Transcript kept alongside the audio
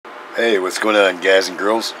Hey, what's going on, guys and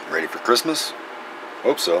girls? Ready for Christmas?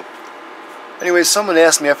 Hope so. Anyway, someone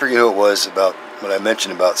asked me, I forget who it was, about what I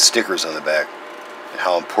mentioned about stickers on the back and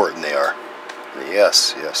how important they are.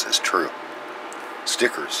 Yes, it's true.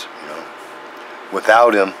 Stickers,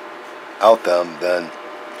 without them, then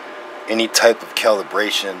any type of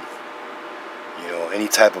calibration, any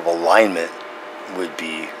type of alignment would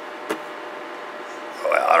be,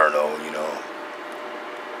 I don't know,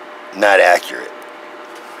 not accurate.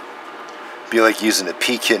 Be like using a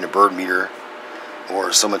peak hit and a bird meter,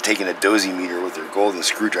 or someone taking a dozy meter with their golden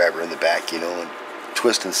screwdriver in the back, and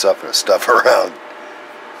twisting stuff around,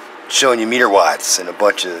 showing you meter watts and a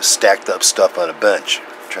bunch of stacked up stuff on a bench,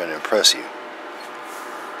 trying to impress you.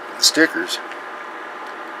 The stickers,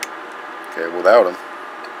 okay, without them,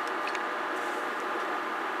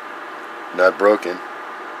 not broken,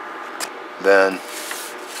 then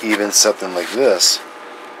even something like this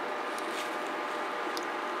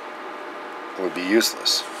would be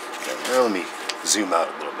useless. Okay, now let me zoom out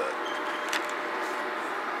a little bit.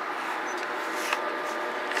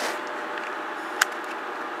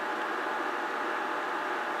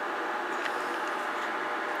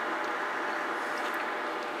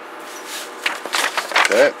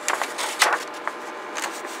 Okay.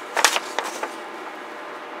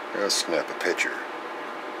 Let's snap a picture.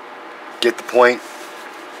 Get the point?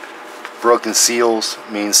 Broken seals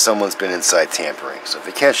means someone's been inside tampering. So if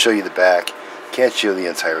they can't show you the back, can't show the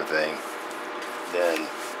entire thing, then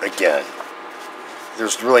again,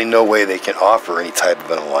 there's really no way they can offer any type of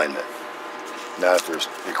an alignment. Not if there's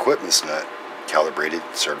equipment's not calibrated,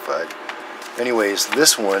 certified. Anyways,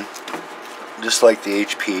 this one, just like the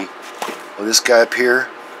HP, well, this guy up here,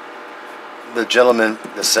 the gentleman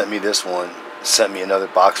that sent me this one sent me another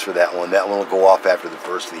box for that one. That one will go off after the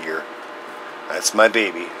first of the year. That's my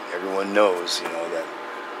baby. Everyone knows, that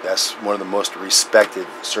that's one of the most respected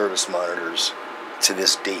service monitors to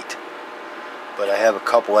this date. But I have a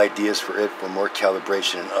couple ideas for it for more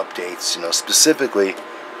calibration and updates, specifically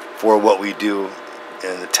for what we do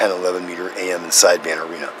in the 10-11 meter AM and sideband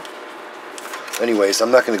arena. Anyways, I'm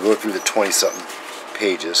not going to go through the 20-something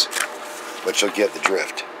pages, but you'll get the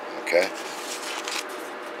drift, okay?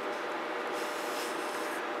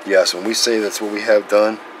 Yes, when we say that's what we have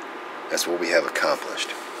done, that's what we have accomplished.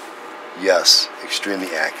 Yes,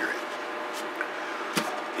 extremely accurate.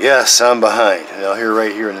 Yes, I'm behind. And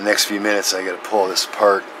right here in the next few minutes, I got to pull this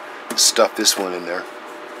apart, stuff this one in there,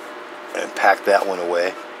 and pack that one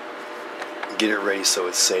away, get it ready so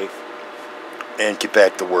it's safe, and get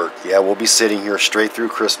back to work. Yeah, we'll be sitting here straight through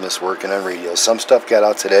Christmas working on radios. Some stuff got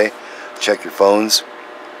out today. Check your phones.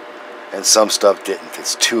 And some stuff didn't.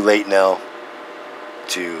 It's too late now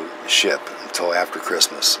to ship until after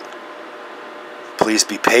Christmas. Please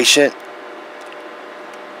be patient.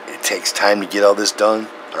 It takes time to get all this done,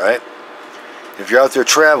 alright? If you're out there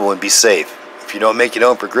traveling, be safe. If you don't make it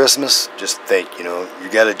home for Christmas, just think, you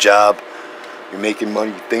got a job, you're making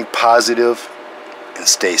money, think positive, and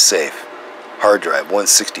stay safe. Hard drive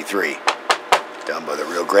 163, down by the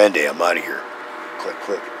Rio Grande. I'm out of here. Click,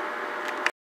 click.